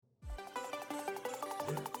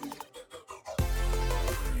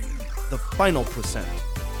The final percent.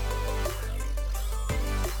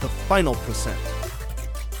 The final percent.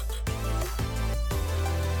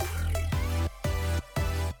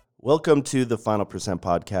 Welcome to the Final Percent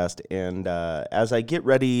podcast. And as I get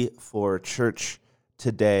ready for church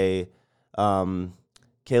today,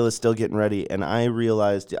 Kayla's still getting ready, and I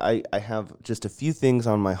realized I have just a few things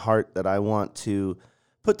on my heart that I want to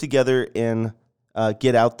put together and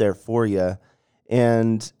get out there for you.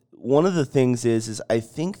 And one of the things is I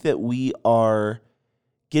think that we are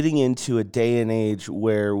getting into a day and age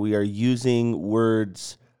where we are using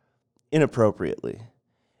words inappropriately.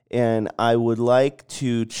 And I would like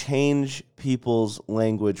to change people's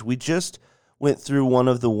language. We just went through one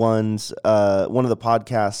of the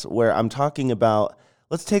podcasts where I'm talking about,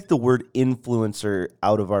 let's take the word influencer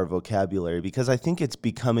out of our vocabulary, because I think it's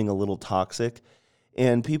becoming a little toxic.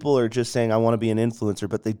 And people are just saying, I want to be an influencer,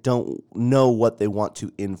 but they don't know what they want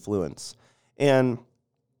to influence. And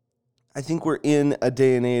I think we're in a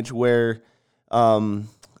day and age where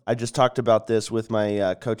I just talked about this with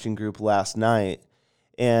my coaching group last night.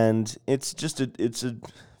 And it's just it's a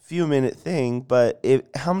few minute thing, but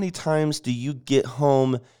how many times do you get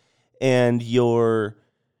home and your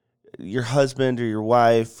husband or your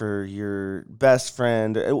wife or your best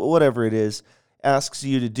friend, or whatever it is, asks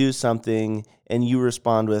you to do something and you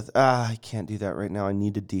respond with, I can't do that right now, I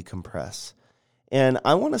need to decompress. And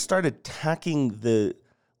I want to start attacking the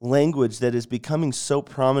language that is becoming so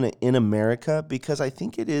prominent in America, because I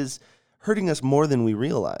think it is hurting us more than we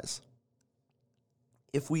realize.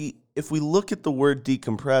 If we look at the word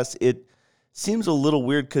decompress, it seems a little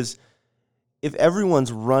weird, because if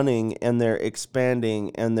everyone's running and they're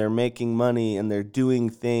expanding and they're making money and they're doing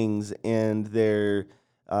things and they're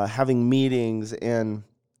having meetings and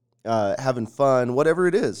having fun, whatever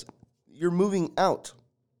it is, you're moving out.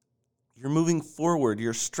 You're moving forward.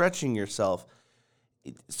 You're stretching yourself.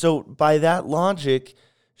 So by that logic,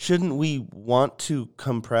 shouldn't we want to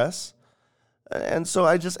compress? And so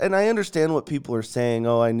I understand what people are saying.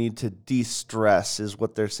 Oh, I need to de-stress is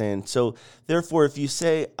what they're saying. So therefore, if you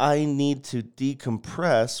say, I need to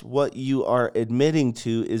decompress, what you are admitting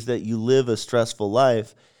to is that you live a stressful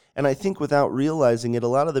life. And I think without realizing it, a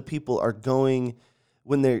lot of the people are going,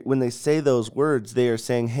 when they say those words, they are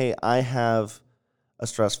saying, hey, I have a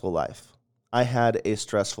stressful life. I had a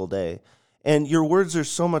stressful day. And your words are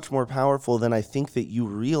so much more powerful than I think that you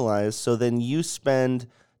realize. So then you spend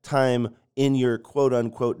time in your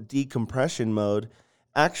quote-unquote decompression mode,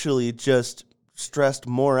 actually just stressed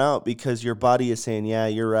more out, because your body is saying, yeah,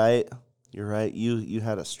 you're right. You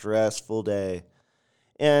had a stressful day.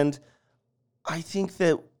 And I think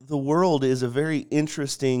that the world is a very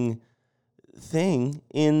interesting thing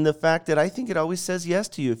in the fact that I think it always says yes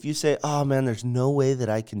to you. If you say, oh man, there's no way that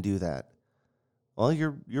I can do that, well,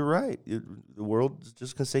 you're right. The world is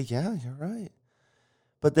just going to say, yeah, you're right.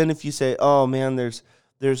 But then if you say, oh man,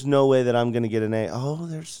 there's no way that I'm going to get an A,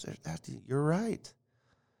 you're right.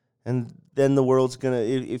 And then the world's going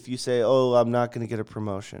to, if you say, oh, I'm not going to get a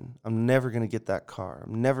promotion, I'm never going to get that car,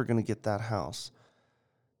 I'm never going to get that house,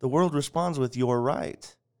 the world responds with, you're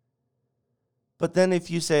right. But then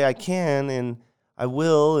if you say, I can and I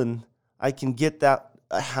will and I can get that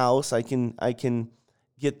house, I can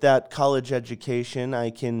get that college education, I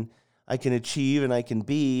can achieve and I can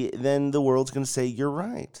be, then the world's going to say, you're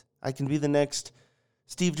right. I can be the next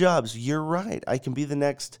Steve Jobs. You're right. I can be the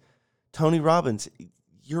next Tony Robbins.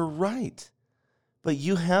 You're right. But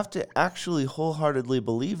you have to actually wholeheartedly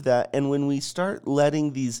believe that. And when we start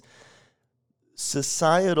letting these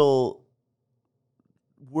societal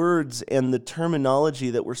words and the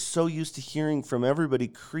terminology that we're so used to hearing from everybody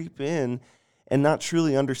creep in and not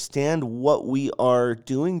truly understand what we are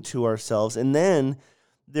doing to ourselves, and then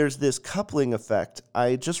there's this coupling effect.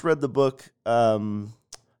 I just read the book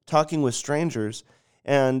Talking with Strangers,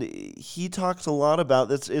 and he talks a lot about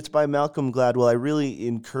this. It's by Malcolm Gladwell. I really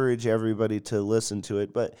encourage everybody to listen to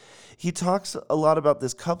it. But he talks a lot about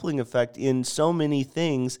this coupling effect in so many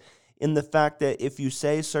things, in the fact that if you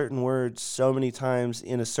say certain words so many times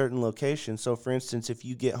in a certain location, so for instance, if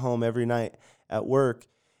you get home every night at work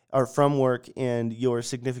or from work and your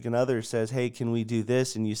significant other says, hey, can we do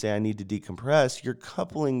this? And you say, I need to decompress, you're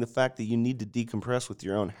coupling the fact that you need to decompress with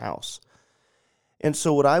your own house. And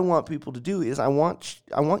so what I want people to do is I want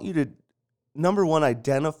you to, number one,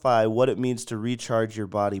 identify what it means to recharge your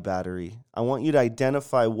body battery. I want you to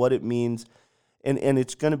identify what it means, and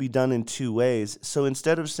it's going to be done in two ways. So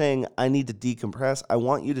instead of saying, I need to decompress, I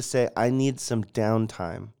want you to say, I need some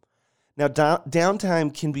downtime. Now,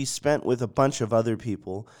 downtime can be spent with a bunch of other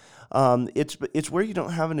people. It's where you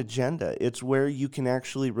don't have an agenda. It's where you can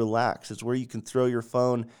actually relax. It's where you can throw your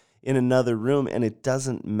phone in another room and it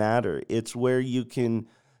doesn't matter. It's where you can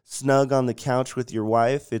snug on the couch with your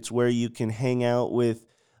wife. It's where you can hang out with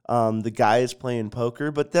the guys playing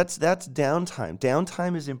poker. But that's downtime.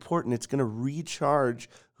 Downtime is important. It's going to recharge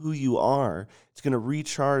who you are. It's going to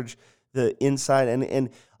recharge the inside, and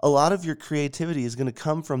a lot of your creativity is going to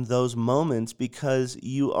come from those moments because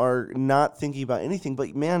you are not thinking about anything.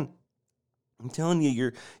 But man, I'm telling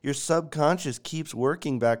you, your subconscious keeps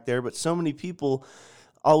working back there. But so many people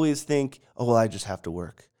always think, oh well, I just have to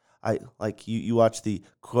work. I like you watch the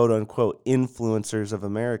quote unquote influencers of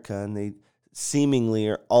America, and they seemingly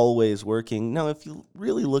are always working. No, if you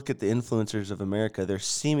really look at the influencers of America, they're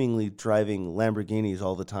seemingly driving Lamborghinis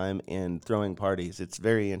all the time and throwing parties. It's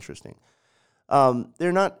very interesting.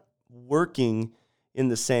 They're not working in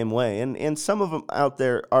the same way, and some of them out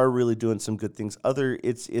there are really doing some good things.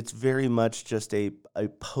 It's very much just a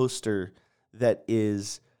poster that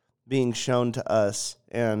is being shown to us,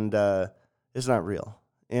 and it's not real.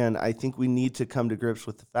 And I think we need to come to grips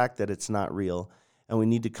with the fact that it's not real. And we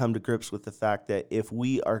need to come to grips with the fact that if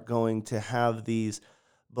we are going to have these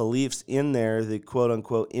beliefs in there, the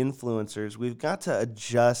quote-unquote influencers, we've got to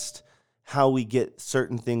adjust how we get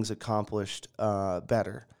certain things accomplished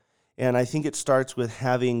better. And I think it starts with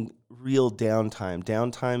having real downtime.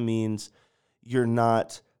 Downtime means you're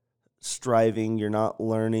not striving, you're not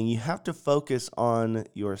learning. You have to focus on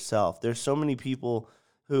yourself. There's so many people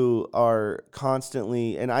who are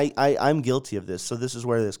constantly, and I'm guilty of this, so this is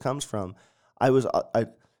where this comes from.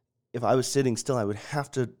 If I was sitting still, I would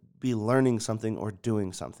have to be learning something or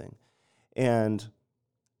doing something, and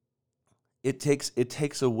it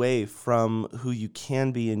takes away from who you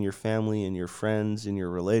can be in your family and your friends and your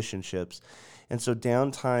relationships, and so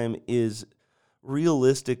downtime is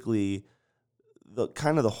realistically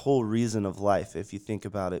the whole reason of life, if you think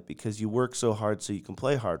about it, because you work so hard so you can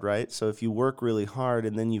play hard, right? So if you work really hard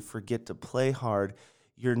and then you forget to play hard,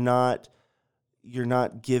 you're not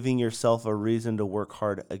giving yourself a reason to work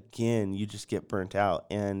hard again. You just get burnt out.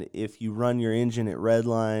 And if you run your engine at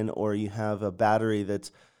redline or you have a battery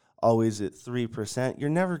that's always at 3%, you're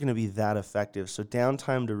never going to be that effective. So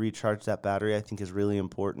downtime to recharge that battery, I think, is really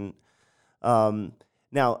important.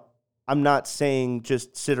 Now, I'm not saying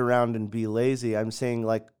just sit around and be lazy. I'm saying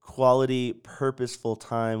like quality, purposeful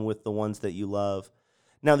time with the ones that you love.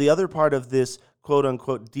 Now, the other part of this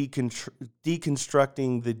quote-unquote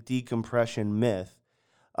deconstructing the decompression myth,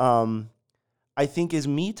 I think is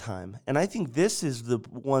me time. And I think this is the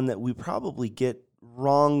one that we probably get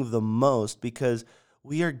wrong the most because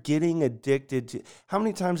we are getting addicted to... How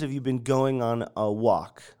many times have you been going on a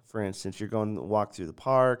walk, for instance? You're going to walk through the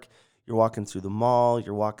park, you're walking through the mall,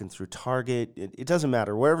 you're walking through Target. It doesn't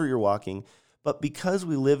matter, wherever you're walking. But because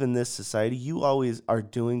we live in this society, you always are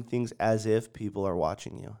doing things as if people are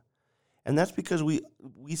watching you. And that's because we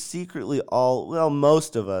secretly all, well,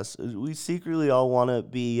 most of us, we secretly all want to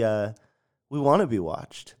be, we want to be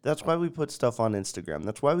watched. That's why we put stuff on Instagram.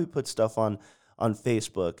 That's why we put stuff on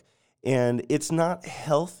Facebook. And it's not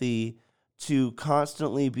healthy to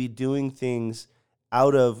constantly be doing things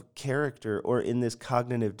out of character or in this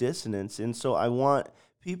cognitive dissonance. And so I want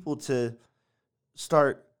people to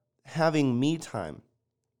start having me time,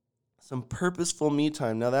 some purposeful me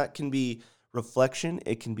time. Now that can be reflection,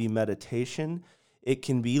 it can be meditation, it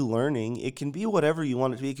can be learning, it can be whatever you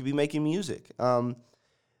want it to be. It can be making music.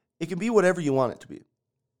 It can be whatever you want it to be.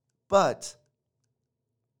 But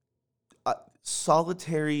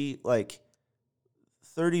solitary, like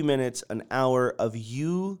 30 minutes, an hour of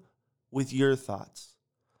you with your thoughts.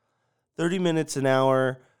 30 minutes, an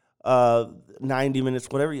hour, 90 minutes,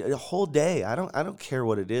 whatever, a whole day. I don't care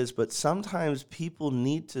what it is, but sometimes people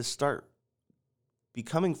need to start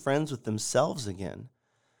becoming friends with themselves again.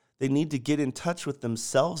 They need to get in touch with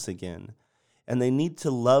themselves again, and they need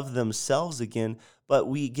to love themselves again. But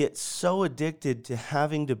we get so addicted to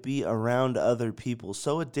having to be around other people,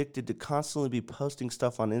 so addicted to constantly be posting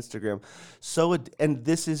stuff on Instagram. And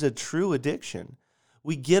this is a true addiction.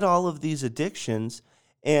 We get all of these addictions,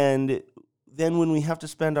 and then when we have to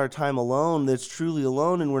spend our time alone, that's truly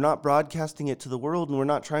alone, and we're not broadcasting it to the world, and we're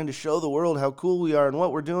not trying to show the world how cool we are and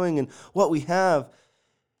what we're doing and what we have,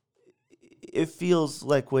 it feels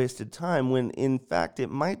like wasted time when, in fact, it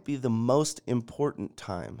might be the most important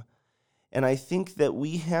time. And I think that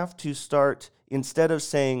we have to start, instead of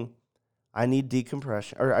saying, I need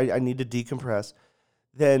decompression, or I need to decompress,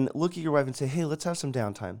 then look at your wife and say, hey, let's have some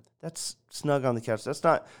downtime. That's snug on the couch. That's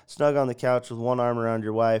not snug on the couch with one arm around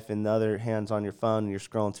your wife and the other hand's on your phone and you're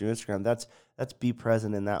scrolling through Instagram. That's be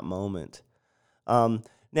present in that moment.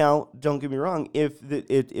 Now, don't get me wrong, if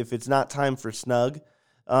it's not time for snug,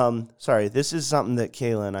 this is something that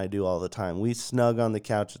Kayla and I do all the time. We snug on the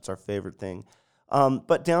couch. It's our favorite thing.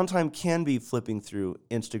 But downtime can be flipping through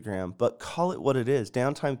Instagram, but call it what it is.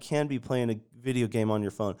 Downtime can be playing a video game on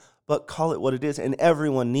your phone, but call it what it is, and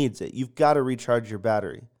everyone needs it. You've got to recharge your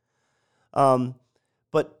battery.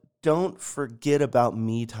 But don't forget about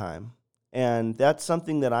me time. And that's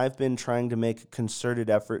something that I've been trying to make a concerted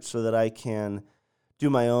effort so that I can do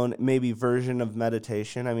my own maybe version of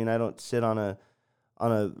meditation. I mean, I don't sit on a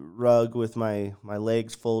rug with my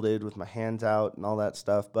legs folded with my hands out and all that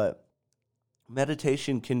stuff, but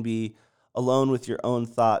meditation can be alone with your own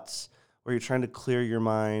thoughts, where you're trying to clear your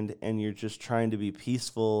mind and you're just trying to be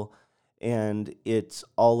peaceful, and it's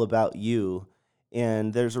all about you.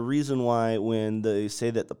 And there's a reason why when they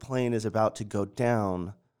say that the plane is about to go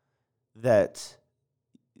down, that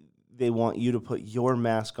they want you to put your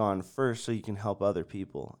mask on first so you can help other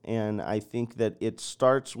people. And I think that it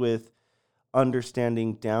starts with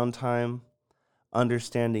understanding downtime,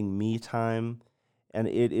 understanding me time, and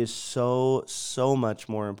it is so much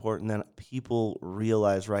more important than people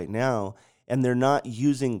realize right now. And they're not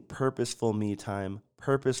using purposeful me time,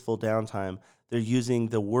 purposeful downtime. They're using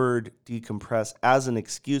the word decompress as an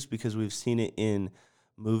excuse because we've seen it in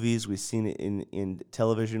movies, we've seen it in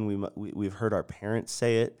television, we've heard our parents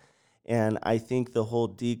say it. And I think the whole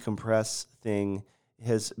decompress thing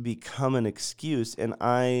has become an excuse. And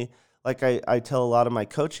I tell a lot of my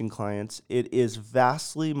coaching clients, it is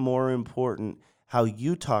vastly more important how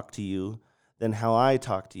you talk to you than how I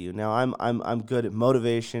talk to you. Now, I'm good at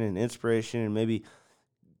motivation and inspiration and maybe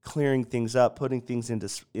clearing things up, putting things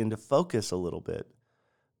into focus a little bit.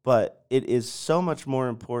 But it is so much more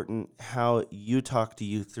important how you talk to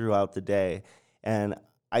you throughout the day. And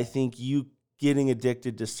I think you getting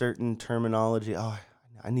addicted to certain terminology, I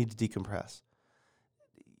need to decompress.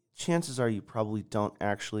 Chances are you probably don't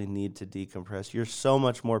actually need to decompress. You're so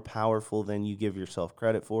much more powerful than you give yourself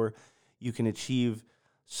credit for. You can achieve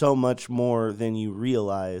so much more than you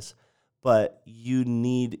realize, but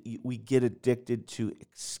we get addicted to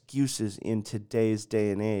excuses in today's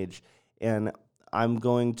day and age. And I'm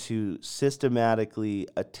going to systematically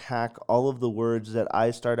attack all of the words that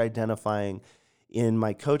I start identifying in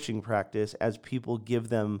my coaching practice as people give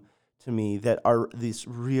them to me that are this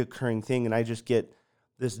reoccurring thing, and I just get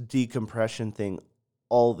this decompression thing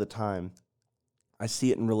all the time. I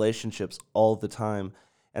see it in relationships all the time,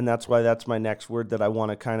 and that's why that's my next word that I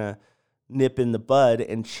want to kind of nip in the bud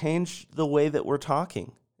and change the way that we're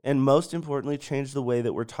talking, and most importantly, change the way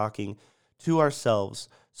that we're talking to ourselves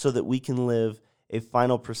so that we can live a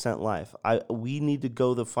final percent life. We need to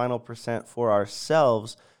go the final percent for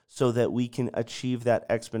ourselves so that we can achieve that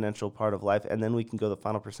exponential part of life, and then we can go the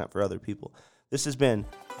final percent for other people. This has been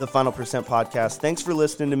the Final Percent Podcast. Thanks for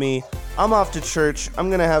listening to me. I'm off to church. I'm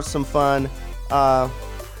going to have some fun.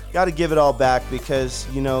 Got to give it all back because,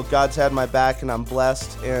 God's had my back and I'm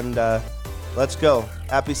blessed. And let's go.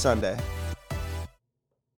 Happy Sunday.